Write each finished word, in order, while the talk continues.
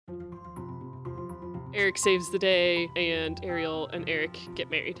Eric saves the day, and Ariel and Eric get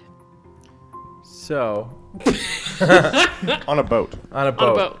married. So, On a boat. on a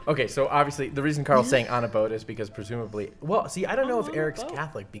boat. boat. Okay, so obviously the reason Carl's saying on a boat is because presumably, well, see, I don't know if On a Eric's boat.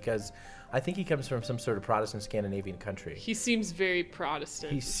 Catholic because I think he comes from some sort of Protestant Scandinavian country. He seems very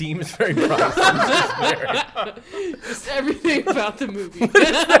Protestant. He seems very Protestant. Just everything about the movie. What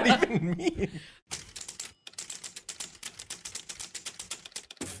does that even mean?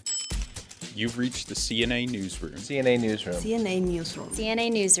 You've reached the CNA Newsroom. CNA Newsroom. CNA Newsroom.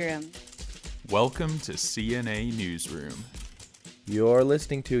 CNA Newsroom. Welcome to CNA Newsroom. You're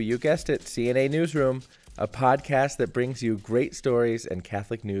listening to, you guessed it, CNA Newsroom, a podcast that brings you great stories and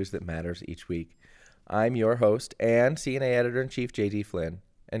Catholic news that matters each week. I'm your host and CNA Editor-in-Chief, J.D. Flynn.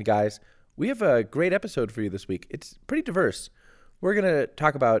 And guys, we have a great episode for you this week. It's pretty diverse. We're going to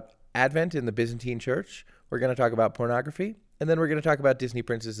talk about Advent in the Byzantine Church. We're going to talk about pornography. And then we're going to talk about Disney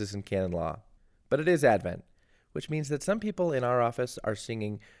princesses and canon law. But it is Advent, which means that some people in our office are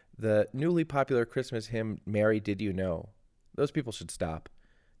singing the newly popular Christmas hymn, Mary, Did You Know? Those people should stop.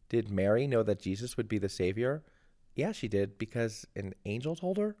 Did Mary know that Jesus would be the Savior? Yeah, she did, because an angel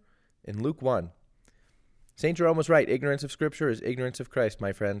told her in Luke 1. St. Jerome was right. Ignorance of Scripture is ignorance of Christ,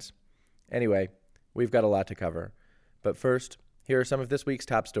 my friends. Anyway, we've got a lot to cover. But first, here are some of this week's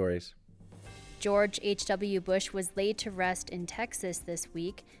top stories. George H.W. Bush was laid to rest in Texas this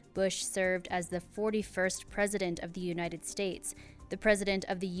week. Bush served as the 41st President of the United States. The president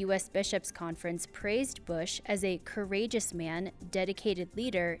of the U.S. Bishops' Conference praised Bush as a courageous man, dedicated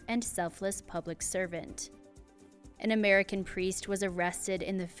leader, and selfless public servant. An American priest was arrested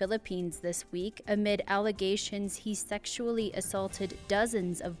in the Philippines this week amid allegations he sexually assaulted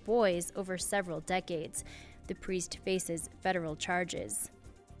dozens of boys over several decades. The priest faces federal charges.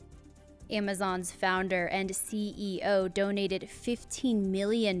 Amazon's founder and CEO donated $15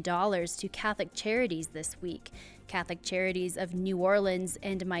 million to Catholic charities this week. Catholic Charities of New Orleans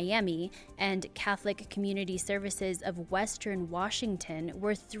and Miami and Catholic Community Services of Western Washington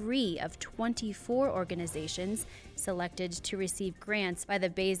were 3 of 24 organizations selected to receive grants by the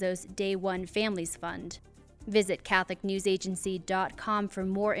Bezos Day One Families Fund. Visit CatholicNewsAgency.com for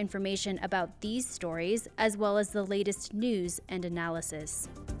more information about these stories, as well as the latest news and analysis.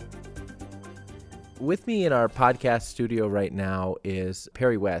 With me in our podcast studio right now is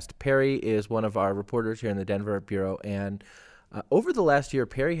Perry West. Perry is one of our reporters here in the Denver Bureau, and over the last year,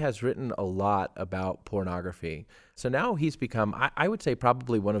 Perry has written a lot about pornography. So now he's become, I would say,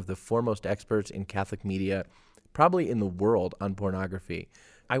 probably one of the foremost experts in Catholic media, probably in the world, on pornography.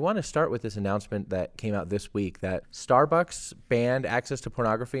 I want to start with this announcement that came out this week that Starbucks banned access to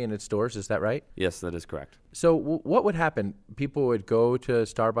pornography in its stores. Is that right? Yes, that is correct. So what would happen? People would go to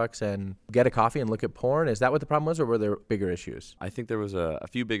Starbucks and get a coffee and look at porn? Is that what the problem was, or were there bigger issues? I think there was a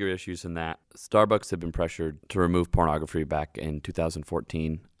few bigger issues in that. Starbucks had been pressured to remove pornography back in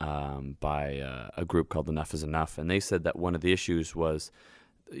 2014 by a group called Enough is Enough, and they said that one of the issues was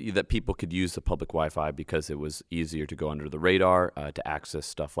that people could use the public Wi-Fi because it was easier to go under the radar to access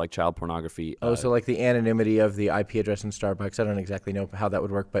stuff like child pornography. So like the anonymity of the IP address in Starbucks. I don't exactly know how that would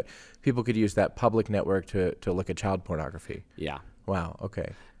work, but people could use that public network to look at child pornography. Yeah. Wow,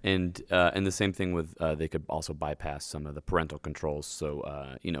 okay. And the same thing with they could also bypass some of the parental controls.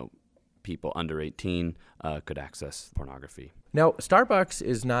 So, people under 18 could access pornography. Now, Starbucks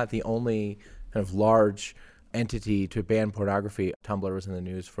is not the only kind of large entity to ban pornography. Tumblr was in the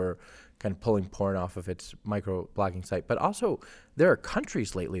news for kind of pulling porn off of its micro-blogging site. But also, there are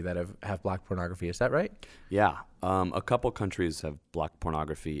countries lately that have blocked pornography. Is that right? Yeah. A couple countries have blocked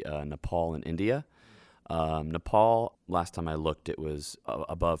pornography, Nepal and India. Nepal, last time I looked, it was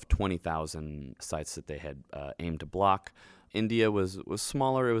above 20,000 sites that they had aimed to block. India was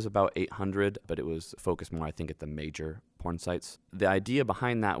smaller. It was about 800, but it was focused more, I think, at the major porn sites. The idea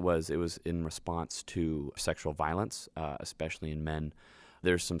behind that was it was in response to sexual violence, especially in men.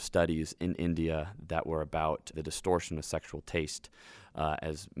 There's some studies in India that were about the distortion of sexual taste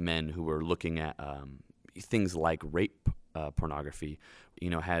as men who were looking at things like rape pornography,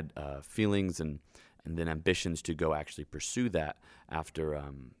 had feelings and then ambitions to go actually pursue that after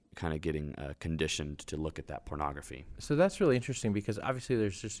kind of getting conditioned to look at that pornography. So that's really interesting because obviously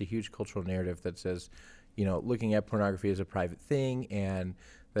there's just a huge cultural narrative that says, looking at pornography is a private thing and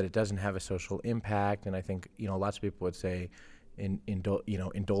that it doesn't have a social impact. And I think, lots of people would say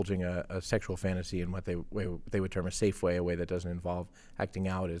indulging a sexual fantasy in what they would term a safe way, a way that doesn't involve acting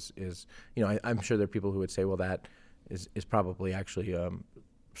out is I'm sure there are people who would say, well, that is probably actually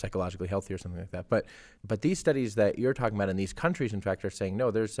psychologically healthy or something like that. But these studies that you're talking about in these countries, in fact, are saying,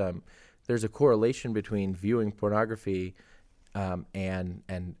 no, there's a correlation between viewing pornography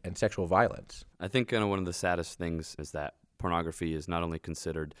and sexual violence. I think one of the saddest things is that pornography is not only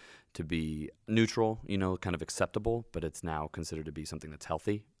considered to be neutral, kind of acceptable, but it's now considered to be something that's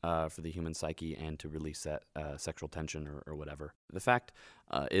healthy for the human psyche and to release that sexual tension or whatever. The fact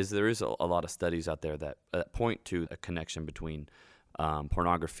is there is a lot of studies out there that point to a connection between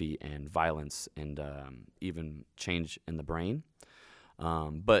pornography and violence and even change in the brain.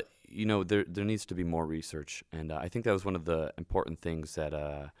 But, there needs to be more research. And I think that was one of the important things that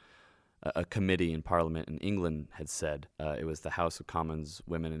a committee in Parliament in England had said. It was the House of Commons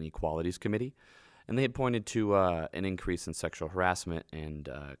Women and Equalities Committee. And they had pointed to an increase in sexual harassment and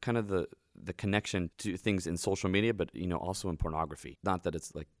kind of the connection to things in social media, but, also in pornography. Not that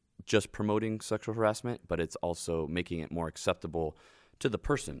it's like just promoting sexual harassment, but it's also making it more acceptable to the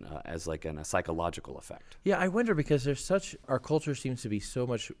person as like a psychological effect. Yeah, I wonder because our culture seems to be so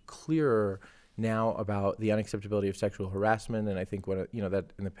much clearer now about the unacceptability of sexual harassment, and I think that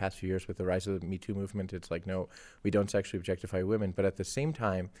in the past few years with the rise of the Me Too movement, it's like, no, we don't sexually objectify women, but at the same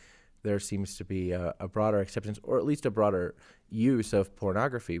time, there seems to be a broader acceptance, or at least a broader use of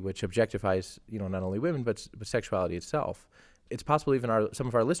pornography, which objectifies, not only women, but sexuality itself. It's possible even some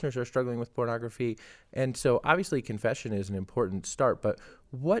of our listeners are struggling with pornography, and so obviously confession is an important start, but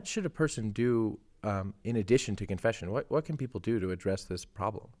what should a person do in addition to confession? What can people do to address this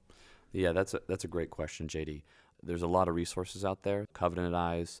problem? Yeah, that's a great question, JD. There's a lot of resources out there. Covenant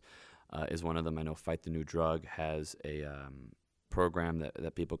Eyes is one of them. I know Fight the New Drug has a program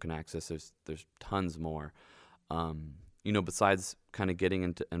that people can access. There's tons more. Besides kind of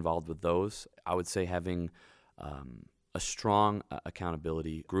getting involved with those, I would say having a strong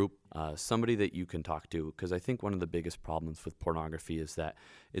accountability group, somebody that you can talk to, because I think one of the biggest problems with pornography is that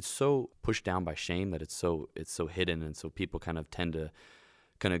it's so pushed down by shame that it's so hidden, and so people kind of tend to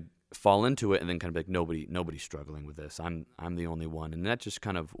kind of fall into it and then kind of be like, nobody's struggling with this. I'm the only one, and that just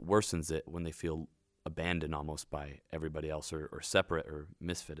kind of worsens it when they feel abandoned almost by everybody else or separate or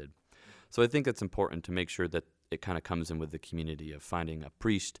misfitted. So I think it's important to make sure that it kind of comes in with the community of finding a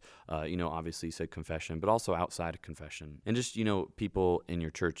priest, obviously you said confession, but also outside of confession. And just, people in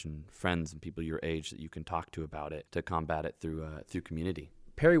your church and friends and people your age that you can talk to about it to combat it through community.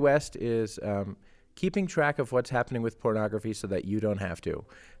 Perry West is keeping track of what's happening with pornography so that you don't have to.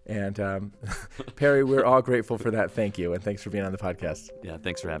 And Perry, we're all grateful for that. Thank you. And thanks for being on the podcast. Yeah,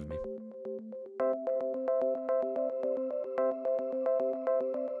 thanks for having me.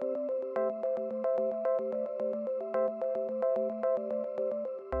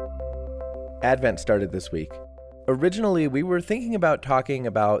 Advent started this week. Originally, we were thinking about talking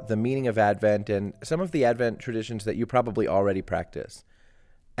about the meaning of Advent and some of the Advent traditions that you probably already practice.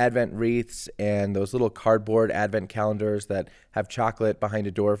 Advent wreaths and those little cardboard Advent calendars that have chocolate behind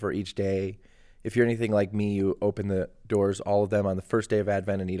a door for each day. If you're anything like me, you open the doors, all of them, on the first day of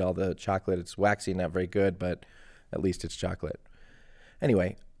Advent and eat all the chocolate. It's waxy, not very good, but at least it's chocolate.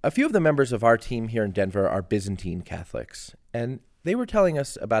 Anyway, a few of the members of our team here in Denver are Byzantine Catholics, and they were telling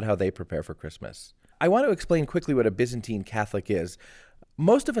us about how they prepare for Christmas. I want to explain quickly what a Byzantine Catholic is.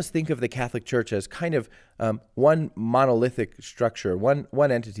 Most of us think of the Catholic Church as kind of one monolithic structure, one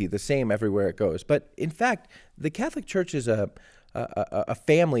entity, the same everywhere it goes. But in fact, the Catholic Church is a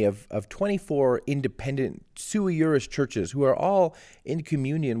family of 24 independent sui juris churches who are all in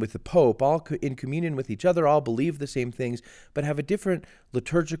communion with the Pope, all in communion with each other, all believe the same things, but have a different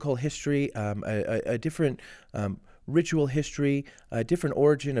liturgical history, a different ritual history, a different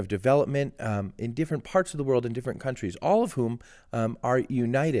origin of development in different parts of the world, in different countries, all of whom are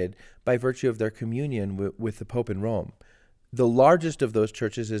united by virtue of their communion with the Pope in Rome. The largest of those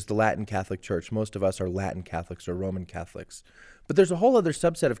churches is the Latin Catholic Church. Most of us are Latin Catholics or Roman Catholics. But there's a whole other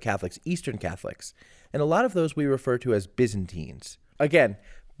subset of Catholics, Eastern Catholics, and a lot of those we refer to as Byzantines. Again,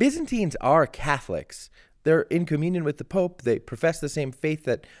 Byzantines are Catholics. They're in communion with the Pope. They profess the same faith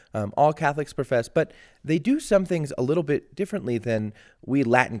that all Catholics profess, but they do some things a little bit differently than we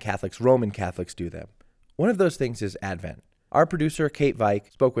Latin Catholics, Roman Catholics do them. One of those things is Advent. Our producer, Kate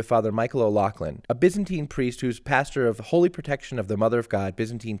Vike, spoke with Father Michael O'Loughlin, a Byzantine priest who's pastor of the Holy Protection of the Mother of God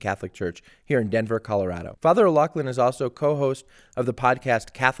Byzantine Catholic Church here in Denver, Colorado. Father O'Loughlin is also co-host of the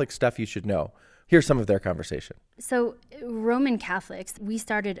podcast Catholic Stuff You Should Know. Here's some of their conversation. So, Roman Catholics, we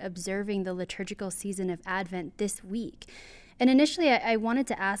started observing the liturgical season of Advent this week. And initially, I wanted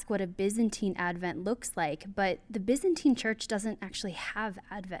to ask what a Byzantine Advent looks like, but the Byzantine Church doesn't actually have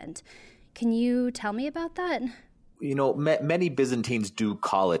Advent. Can you tell me about that? Many Byzantines do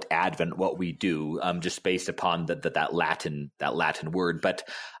call it Advent, what we do, just based upon that Latin word. But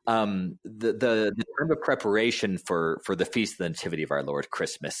the term of preparation for the Feast of the Nativity of our Lord,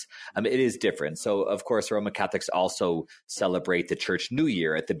 Christmas, it is different. So, of course, Roman Catholics also celebrate the Church New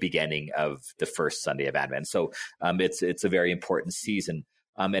Year at the beginning of the first Sunday of Advent. So it's a very important season.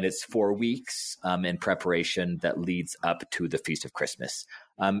 And it's 4 weeks in preparation that leads up to the Feast of Christmas.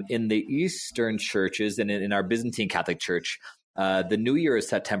 In the Eastern churches and in our Byzantine Catholic Church, the New Year is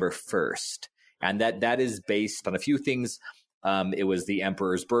September 1st. And that is based on a few things. It was the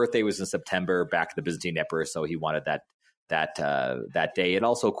emperor's birthday was in September, back to the Byzantine emperor, so he wanted that day. It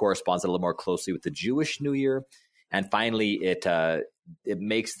also corresponds a little more closely with the Jewish New Year. And finally, it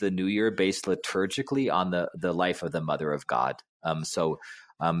makes the New Year based liturgically on the life of the Mother of God.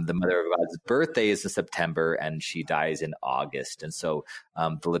 The Mother of God's birthday is in September, and she dies in August. And so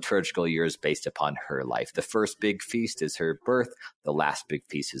the liturgical year is based upon her life. The first big feast is her birth. The last big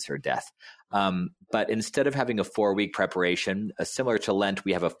feast is her death. But instead of having a 4-week preparation, similar to Lent,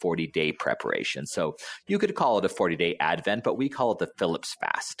 we have a 40-day preparation. So you could call it a 40-day Advent, but we call it the Philip's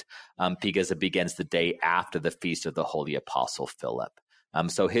Fast because it begins the day after the feast of the Holy Apostle Philip.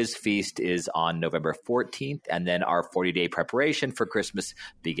 So his feast is on November 14th, and then our 40-day preparation for Christmas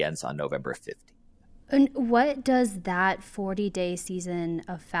begins on November 15th. And what does that 40-day season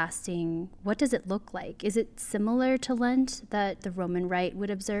of fasting, what does it look like? Is it similar to Lent that the Roman Rite would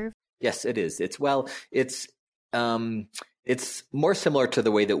observe? Yes, it is. It's more similar to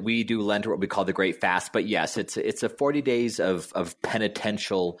the way that we do Lent, or what we call the Great Fast. But yes, it's a 40 days of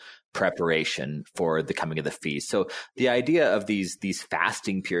penitential preparation for the coming of the feast. So the idea of these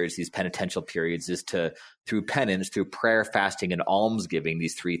fasting periods, these penitential periods, is to, through penance, through prayer, fasting, and almsgiving,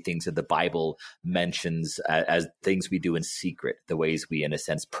 these 3 things that the Bible mentions as things we do in secret, the ways we, in a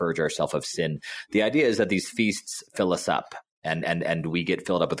sense, purge ourselves of sin. The idea is that these feasts fill us up. And we get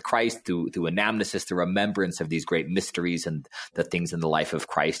filled up with Christ through anamnesis, the remembrance of these great mysteries and the things in the life of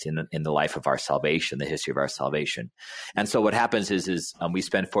Christ, in the life of our salvation, the history of our salvation. And so what happens is we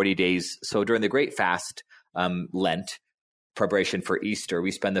spend 40 days. So during the Great Fast, Lent, preparation for Easter, we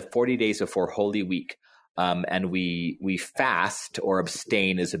spend the 40 days before Holy Week. And we fast, or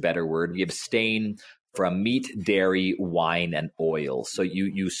abstain is a better word. We abstain from meat, dairy, wine, and oil. So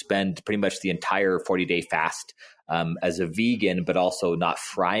you spend pretty much the entire 40-day fast as a vegan, but also not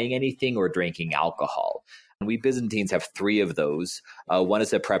frying anything or drinking alcohol. And we Byzantines have 3 of those. One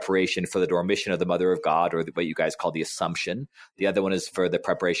is a preparation for the Dormition of the Mother of God, or what you guys call the Assumption. The other one is for the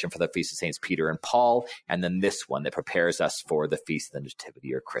preparation for the Feast of Saints Peter and Paul. And then this one that prepares us for the Feast of the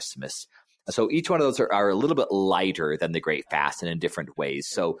Nativity, or Christmas. So each one of those are a little bit lighter than the Great Fast, and in different ways.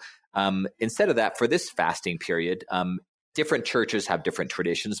 So instead of that, for this fasting period, different churches have different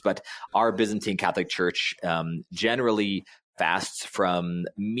traditions, but our Byzantine Catholic Church generally fasts from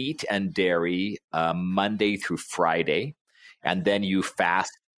meat and dairy Monday through Friday, and then you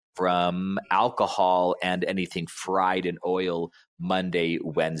fast from alcohol and anything fried in oil Monday,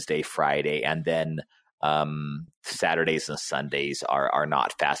 Wednesday, Friday, and then Saturdays and Sundays are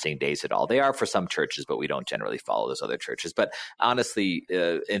not fasting days at all. They are for some churches, but we don't generally follow those other churches. But honestly,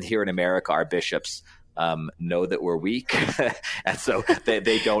 here in America, our bishops know that we're weak, and so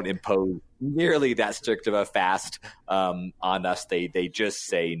they don't impose nearly that strict of a fast on us. They just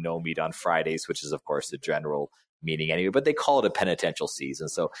say no meat on Fridays, which is, of course, the general meaning anyway, but they call it a penitential season.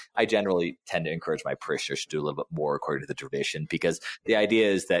 So I generally tend to encourage my parishioners to do a little bit more according to the tradition, because the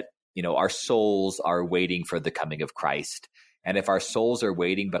idea is that, our souls are waiting for the coming of Christ. And if our souls are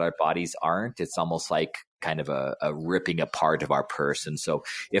waiting, but our bodies aren't, it's almost like kind of a ripping apart of our person. So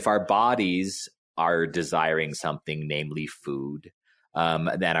if our bodies are desiring something, namely food,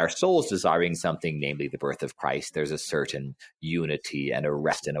 then our soul's desiring something, namely the birth of Christ, there's a certain unity and a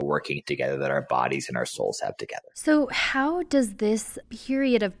rest and a working together that our bodies and our souls have together. So how does this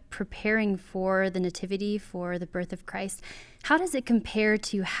period of preparing for the Nativity, for the birth of Christ, how does it compare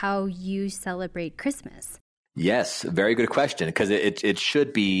to how you celebrate Christmas? Yes, very good question, because it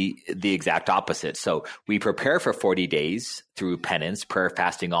should be the exact opposite. So we prepare for 40 days through penance, prayer,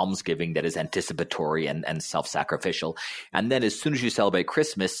 fasting, almsgiving that is anticipatory and self-sacrificial. And then as soon as you celebrate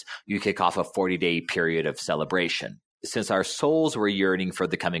Christmas, you kick off a 40-day period of celebration. Since our souls were yearning for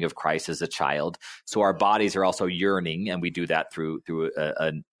the coming of Christ as a child, so our bodies are also yearning, and we do that through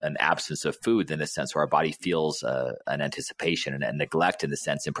an absence of food in a sense, where our body feels an anticipation and neglect in a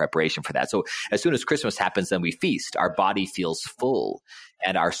sense in preparation for that. So as soon as Christmas happens, then we feast. Our body feels full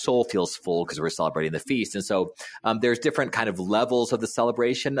and our soul feels full because we're celebrating the feast. And so there's different kind of levels of the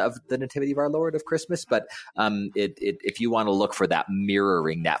celebration of the Nativity of our Lord of Christmas. But if you want to look for that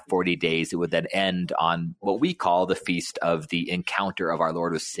mirroring, that 40 days, it would then end on what we call the feast of the encounter of our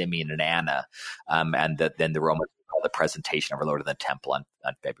Lord with Simeon and Anna. Then the Romans call the presentation of our Lord in the temple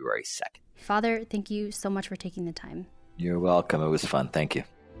on February 2nd. Father, thank you so much for taking the time. You're welcome. It was fun. Thank you.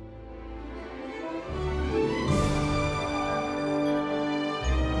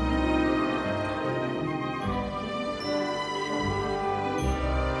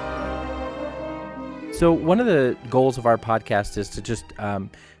 So one of the goals of our podcast is to just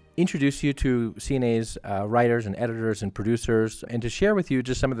introduce you to CNA's writers and editors and producers, and to share with you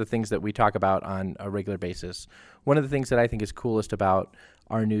just some of the things that we talk about on a regular basis. One of the things that I think is coolest about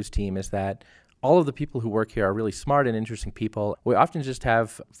our news team is that all of the people who work here are really smart and interesting people. We often just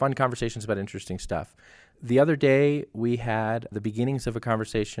have fun conversations about interesting stuff. The other day, we had the beginnings of a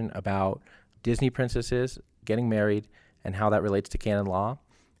conversation about Disney princesses getting married and how that relates to canon law.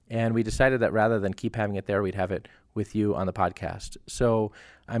 And we decided that rather than keep having it there, we'd have it with you on the podcast. So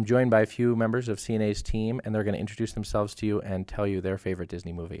I'm joined by a few members of CNA's team, and they're going to introduce themselves to you and tell you their favorite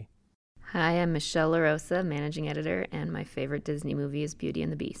Disney movie. Hi, I'm Michelle LaRosa, managing editor, and my favorite Disney movie is Beauty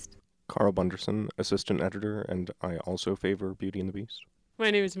and the Beast. Carl Bunderson, assistant editor, and I also favor Beauty and the Beast.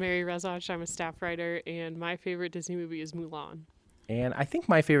 My name is Mary Rezach. I'm a staff writer, and my favorite Disney movie is Mulan. And I think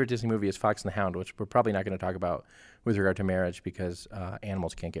my favorite Disney movie is Fox and the Hound, which we're probably not going to talk about with regard to marriage because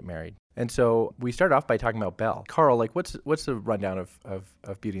animals can't get married. And so we start off by talking about Belle. Carl, what's the rundown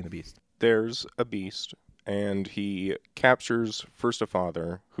of Beauty and the Beast? There's a beast, and he captures first a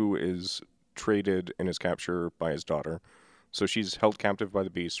father who is traded in his capture by his daughter. So she's held captive by the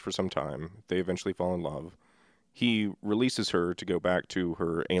beast for some time. They eventually fall in love. He releases her to go back to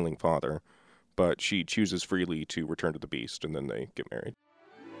her ailing father, but she chooses freely to return to the beast, and then they get married.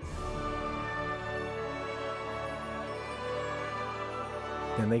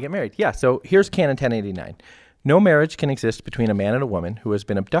 Then they get married. Yeah, so here's Canon 1089. No marriage can exist between a man and a woman who has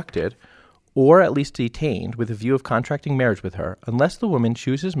been abducted or at least detained with a view of contracting marriage with her, unless the woman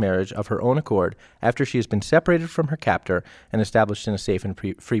chooses marriage of her own accord after she has been separated from her captor and established in a safe and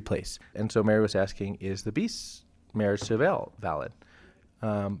free place. And so Mary was asking, is the beast's marriage to Belle valid?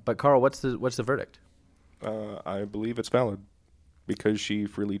 But Carl, what's the verdict? I believe it's valid because she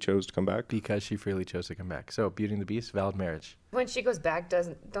freely chose to come back. Because she freely chose to come back. So Beauty and the Beast, valid marriage. When she goes back,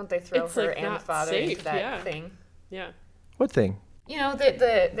 don't they throw It's, her like, and the not father safe, into that yeah. thing? Yeah. What thing? You know,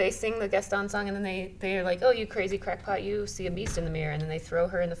 they sing the Gaston song, and then they're like, oh, you crazy crackpot, you see a beast in the mirror, and then they throw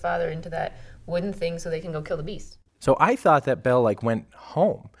her and the father into that wooden thing so they can go kill the beast. So I thought that Belle went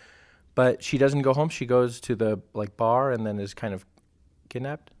home, but she doesn't go home. She goes to the bar and then is kind of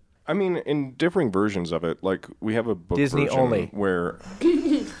kidnapped. I mean, in differing versions of it, we have a book Disney version only. Where...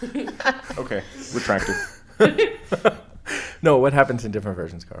 Okay, retracted. No, what happens in different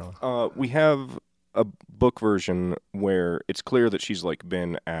versions, Carl? We have a book version where it's clear that she's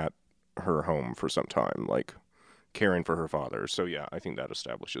been at her home for some time, caring for her father. So yeah, I think that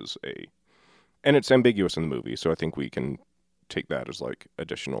establishes and it's ambiguous in the movie, so I think we can take that as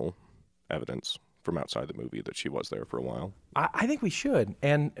additional evidence from outside the movie that she was there for a while. I think we should.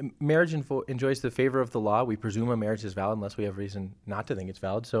 And marriage enjoys the favor of the law. We presume a marriage is valid unless we have reason not to think it's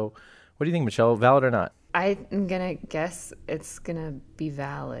valid. So what do you think, Michelle? Valid or not? I'm going to guess it's going to be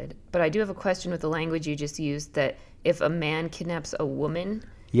valid. But I do have a question with the language you just used, that if a man kidnaps a woman,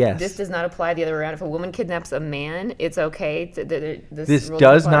 yes, this does not apply the other way around. If a woman kidnaps a man, it's okay. This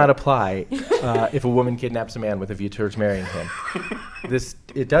does not apply if a woman kidnaps a man with a view towards marrying him.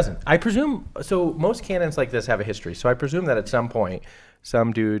 It doesn't. I presume, so most canons like this have a history. So I presume that at some point,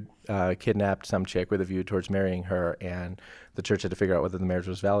 some dude kidnapped some chick with a view towards marrying her, and the church had to figure out whether the marriage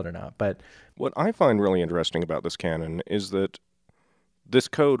was valid or not. But what I find really interesting about this canon is that this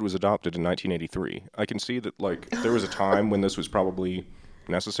code was adopted in 1983. I can see that there was a time when this was probably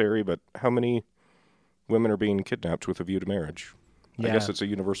necessary, but how many women are being kidnapped with a view to marriage? Yeah. I guess it's a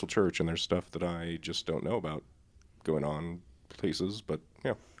universal church, and there's stuff that I just don't know about going on places, but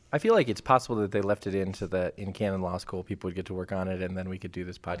yeah. I feel like it's possible that they left it in canon law school. People would get to work on it, and then we could do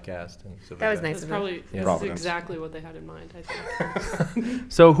this podcast. And so that was nice. That's probably Providence. exactly what they had in mind, I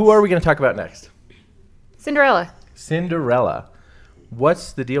think. So who are we going to talk about next? Cinderella. Cinderella.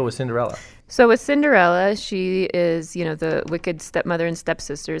 What's the deal with Cinderella? So with Cinderella, she is, the wicked stepmother and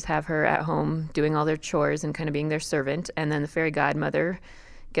stepsisters have her at home doing all their chores and kind of being their servant. And then the fairy godmother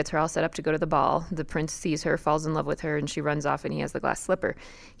gets her all set up to go to the ball. The prince sees her, falls in love with her, and she runs off, and he has the glass slipper.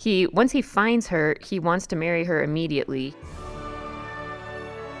 Once he finds her, he wants to marry her immediately.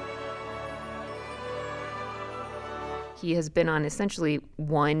 He has been on essentially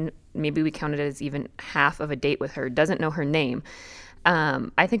one, maybe we count it as even half of a date with her, doesn't know her name.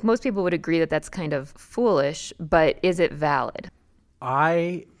 I think most people would agree that that's kind of foolish, but is it valid?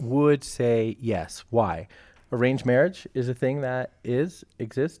 I would say yes. Why? Arranged marriage is a thing that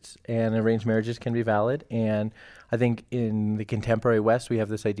exists, and arranged marriages can be valid. And I think in the contemporary West, we have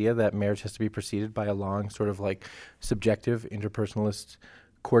this idea that marriage has to be preceded by a long sort of like subjective interpersonalist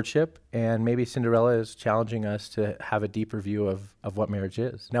courtship, and maybe Cinderella is challenging us to have a deeper view of what marriage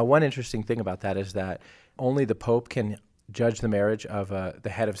is. Now, one interesting thing about that is that only the Pope can judge the marriage of the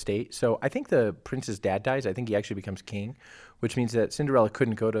head of state. So I think the prince's dad dies. I think he actually becomes king, which means that Cinderella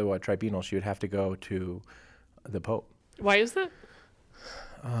couldn't go to a tribunal. She would have to go to the Pope. Why is that?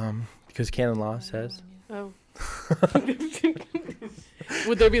 Because canon law says. Oh.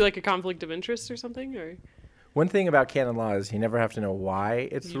 Would there be like a conflict of interest or something? Or one thing about canon law is you never have to know why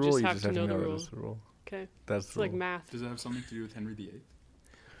it's the rule. You just have to know the that rule. it's the rule. Okay. That's it's like rule. math. Does that have something to do with Henry VIII?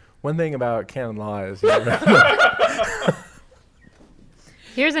 One thing about canon law is you never have to know.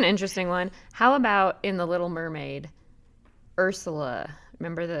 Here's an interesting one. How about in The Little Mermaid, Ursula?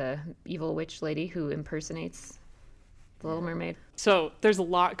 Remember the evil witch lady who impersonates The Little Mermaid? So there's a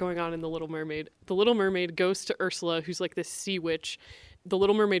lot going on in The Little Mermaid. The Little Mermaid goes to Ursula, who's like this sea witch. The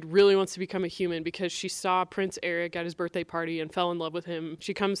Little Mermaid really wants to become a human because she saw Prince Eric at his birthday party and fell in love with him.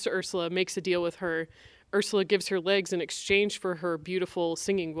 She comes to Ursula, makes a deal with her. Ursula gives her legs in exchange for her beautiful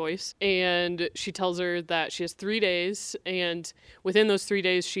singing voice. And she tells her that she has 3 days. And within those 3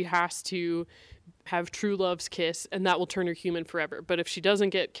 days, she has to have true love's kiss, and that will turn her human forever. But if she doesn't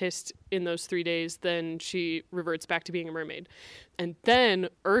get kissed in those 3 days, then she reverts back to being a mermaid. And then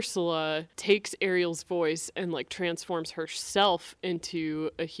Ursula takes Ariel's voice and like transforms herself into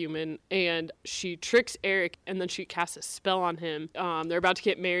a human, and she tricks Eric, and then she casts a spell on him. They're about to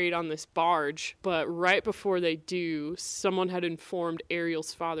get married on this barge, but right before they do, someone had informed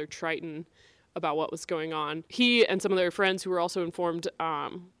Ariel's father, Triton, about what was going on. He and some of their friends who were also informed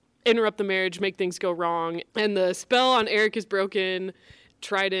interrupt the marriage, make things go wrong, and the spell on Eric is broken.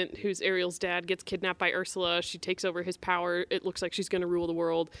 Trident, who's Ariel's dad, gets kidnapped by Ursula. She takes over his power. It looks like she's going to rule the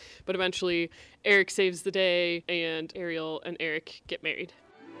world, but eventually Eric saves the day, and Ariel and Eric get married.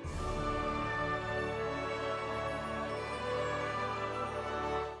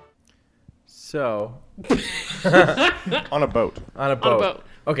 So On a boat. on a boat.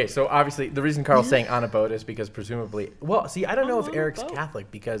 Okay, so obviously the reason Carl's saying on a boat is because presumably, well, see, I don't know if Eric's Catholic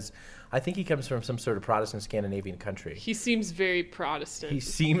because I think he comes from some sort of Protestant Scandinavian country. He seems very Protestant. He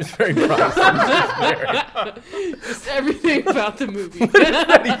seems very Protestant. Just everything about the movie. What does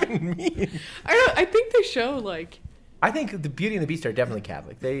that even mean? I think they show like I think the Beauty and the Beast are definitely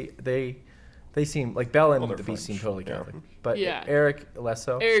Catholic. They seem like Belle and Well, the they're Beast seem French, totally yeah. Catholic, but Yeah. Eric less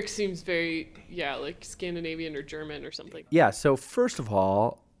so. Eric seems very like Scandinavian or German or something. Yeah. So first of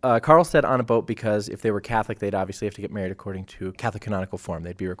all, Carl said on a boat because if they were Catholic, they'd obviously have to get married according to Catholic canonical form.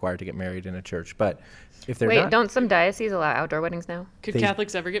 They'd be required to get married in a church. But if they're Wait, not, don't some dioceses allow outdoor weddings now? Could They-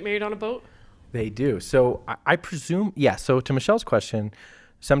 Catholics ever get married on a boat? they do. So I presume, yeah. So to Michelle's question,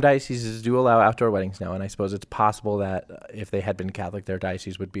 some dioceses do allow outdoor weddings now, and I suppose it's possible that if they had been Catholic, their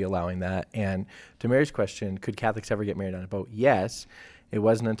diocese would be allowing that. And to Mary's question, could Catholics ever get married on a boat? Yes. It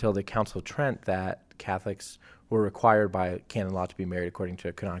wasn't until the Council of Trent that Catholics were required by canon law to be married according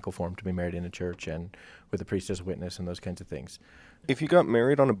to canonical form, to be married in a church and with a priest as a witness and those kinds of things. If you got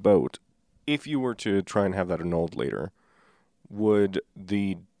married on a boat, if you were to try and have that annulled later, would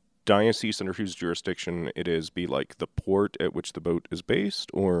the diocese under whose jurisdiction it is be like the port at which the boat is based,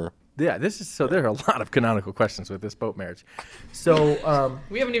 or? Yeah, there are a lot of canonical questions with this boat marriage. So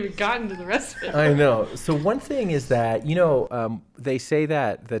We haven't even gotten to the rest of it. I know. So one thing is that, they say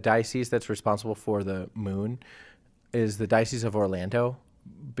that the diocese that's responsible for the moon is the Diocese of Orlando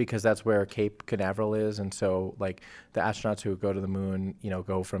because that's where Cape Canaveral is. And so, like, the astronauts who go to the moon,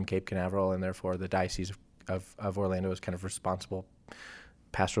 go from Cape Canaveral, and therefore the Diocese of Orlando is kind of responsible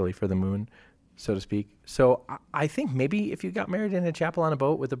pastorally for the moon, so to speak. So I think maybe if you got married in a chapel on a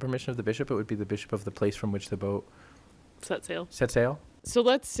boat with the permission of the bishop, it would be the bishop of the place from which the boat Set sail. set sail. So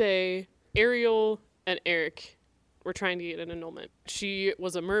let's say Ariel and Eric were trying to get an annulment. She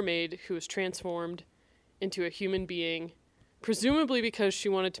was a mermaid who was transformed into a human being, presumably because she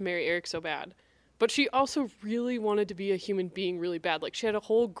wanted to marry Eric so bad. But she also really wanted to be a human being really bad. Like, she had a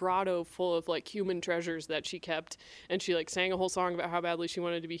whole grotto full of, like, human treasures that she kept. And she, like, sang a whole song about how badly she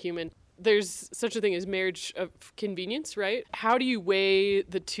wanted to be human. there's such a thing as marriage of convenience, right? How do you weigh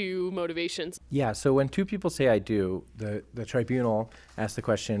the two motivations? Yeah, so when two people say I do, the tribunal asks the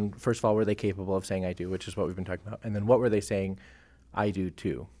question, first of all, were they capable of saying I do, which is what we've been talking about, and then what were they saying I do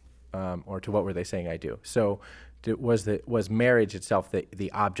too, or to what were they saying I do? So was marriage itself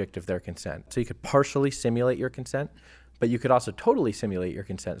the object of their consent? So you could partially simulate your consent, but you could also totally simulate your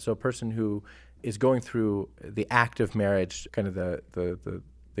consent. So a person who is going through the act of marriage, kind of the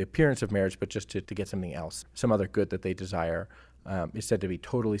appearance of marriage, but just to get something else, some other good that they desire, is said to be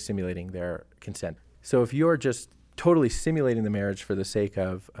totally simulating their consent. So if you're just totally simulating the marriage for the sake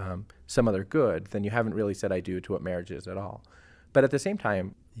of some other good, then you haven't really said I do to what marriage is at all. But at the same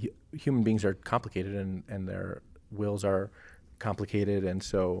time, human beings are complicated and their wills are complicated. And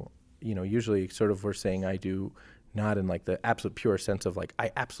so, usually sort of we're saying I do not in like the absolute pure sense of like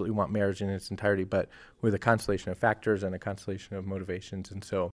I absolutely want marriage in its entirety, but with a constellation of factors and a constellation of motivations. And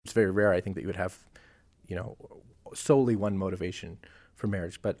so it's very rare, I think, that you would have, solely one motivation for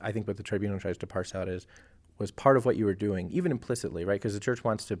marriage. But I think what the tribunal tries to parse out was part of what you were doing, even implicitly, right? Because the church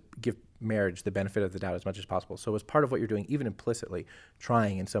wants to give marriage the benefit of the doubt as much as possible. So was part of what you're doing, even implicitly,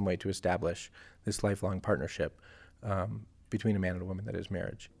 trying in some way to establish this lifelong partnership between a man and a woman that is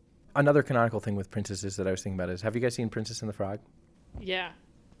marriage. Another canonical thing with princesses that I was thinking about is, have you guys seen Princess and the Frog? Yeah.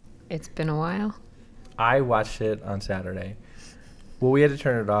 It's been a while. I watched it on Saturday. Well, we had to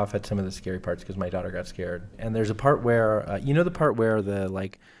turn it off at some of the scary parts because my daughter got scared. And there's a part where, the part where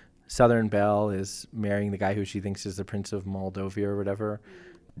the Southern Belle is marrying the guy who she thinks is the Prince of Moldavia or whatever.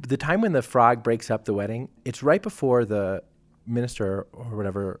 The time when the frog breaks up the wedding, it's right before the minister or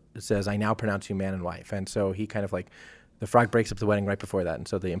whatever says, I now pronounce you man and wife. And so he kind of the frog breaks up the wedding right before that, and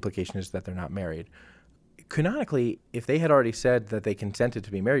so the implication is that they're not married. Canonically, if they had already said that they consented to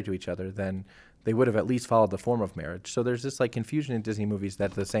be married to each other, then they would have at least followed the form of marriage. So there's this confusion in Disney movies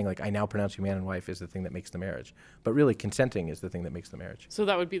that they're saying I now pronounce you man and wife is the thing that makes the marriage, but really consenting is the thing that makes the marriage. So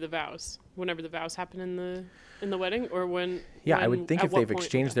that would be the vows, whenever the vows happen in the wedding, or when. Yeah, when, I would think if they've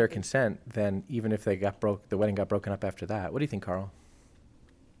exchanged their happen? consent, then even if the wedding got broken up after that. What do you think, Carl?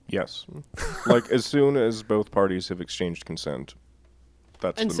 Yes. As soon as both parties have exchanged consent,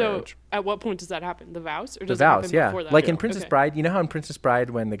 that's and the so, marriage. at what point does that happen? The vows, or The does vows, it happen yeah. before that? In Princess Bride, you know how in Princess Bride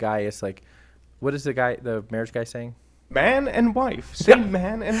when the guy is what is the marriage guy saying? Man and wife. Say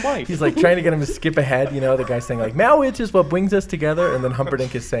man and wife. He's trying to get him to skip ahead, the guy's saying marriage is what brings us together, and then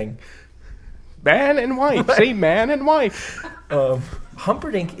Humperdinck is saying man and wife. Say man and wife.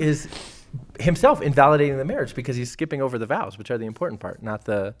 Humperdinck is himself invalidating the marriage because he's skipping over the vows, which are the important part, not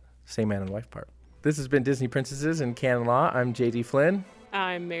the same man and wife part. This has been Disney Princesses and Canon Law. I'm J.D. Flynn.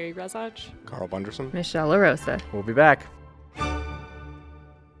 I'm Mary Razaj. Carl Bunderson. Michelle LaRosa. We'll be back.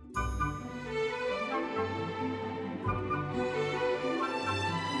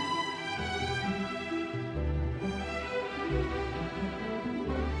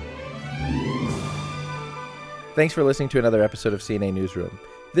 Thanks for listening to another episode of CNA Newsroom.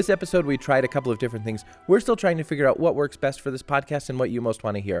 This episode, we tried a couple of different things. We're still trying to figure out what works best for this podcast and what you most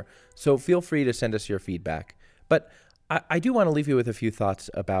want to hear. So feel free to send us your feedback. But I do want to leave you with a few thoughts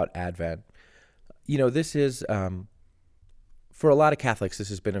about Advent. This is, for a lot of Catholics, this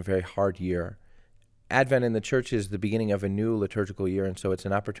has been a very hard year. Advent in the church is the beginning of a new liturgical year, and so it's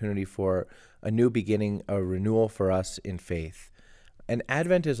an opportunity for a new beginning, a renewal for us in faith. And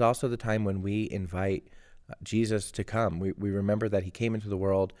Advent is also the time when we invite Jesus to come. We remember that he came into the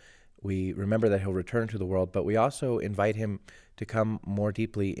world. We remember that he'll return to the world, but we also invite him to come more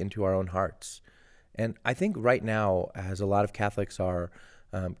deeply into our own hearts. And I think right now, as a lot of Catholics are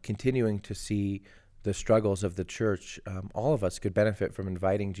continuing to see the struggles of the church, all of us could benefit from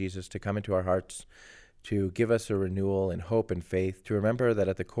inviting Jesus to come into our hearts, to give us a renewal in hope and faith, to remember that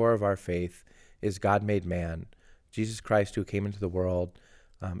at the core of our faith is God made man, Jesus Christ, who came into the world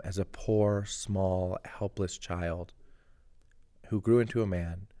as a poor, small, helpless child who grew into a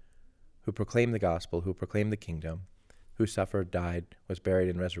man, who proclaimed the gospel, who proclaimed the kingdom, who suffered, died, was buried,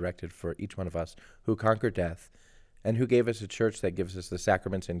 and resurrected for each one of us, who conquered death, and who gave us a church that gives us the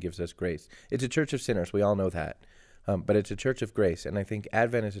sacraments and gives us grace. It's a church of sinners, we all know that, but it's a church of grace, and I think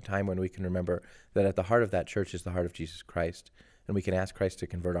Advent is a time when we can remember that at the heart of that church is the heart of Jesus Christ, and we can ask Christ to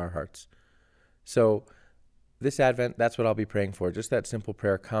convert our hearts. So this Advent, that's what I'll be praying for, just that simple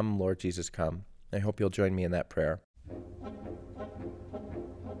prayer, come, Lord Jesus, come. I hope you'll join me in that prayer.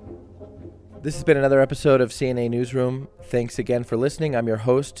 This has been another episode of CNA Newsroom. Thanks again for listening. I'm your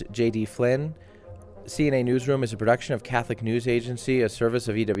host, J.D. Flynn. CNA Newsroom is a production of Catholic News Agency, a service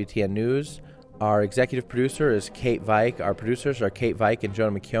of EWTN News. Our executive producer is Kate Vike. Our producers are Kate Vike and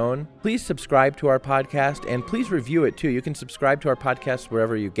Jonah McKeown. Please subscribe to our podcast, and please review it too. You can subscribe to our podcast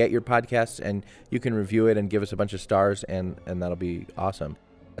wherever you get your podcasts, and you can review it and give us a bunch of stars, and that'll be awesome.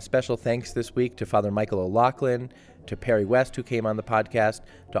 A special thanks this week to Father Michael O'Loughlin, to Perry West, who came on the podcast,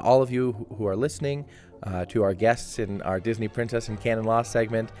 to all of you who are listening, to our guests in our Disney Princess and Canon Law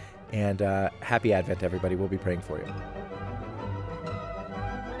segment, and happy Advent, everybody. We'll be praying for you.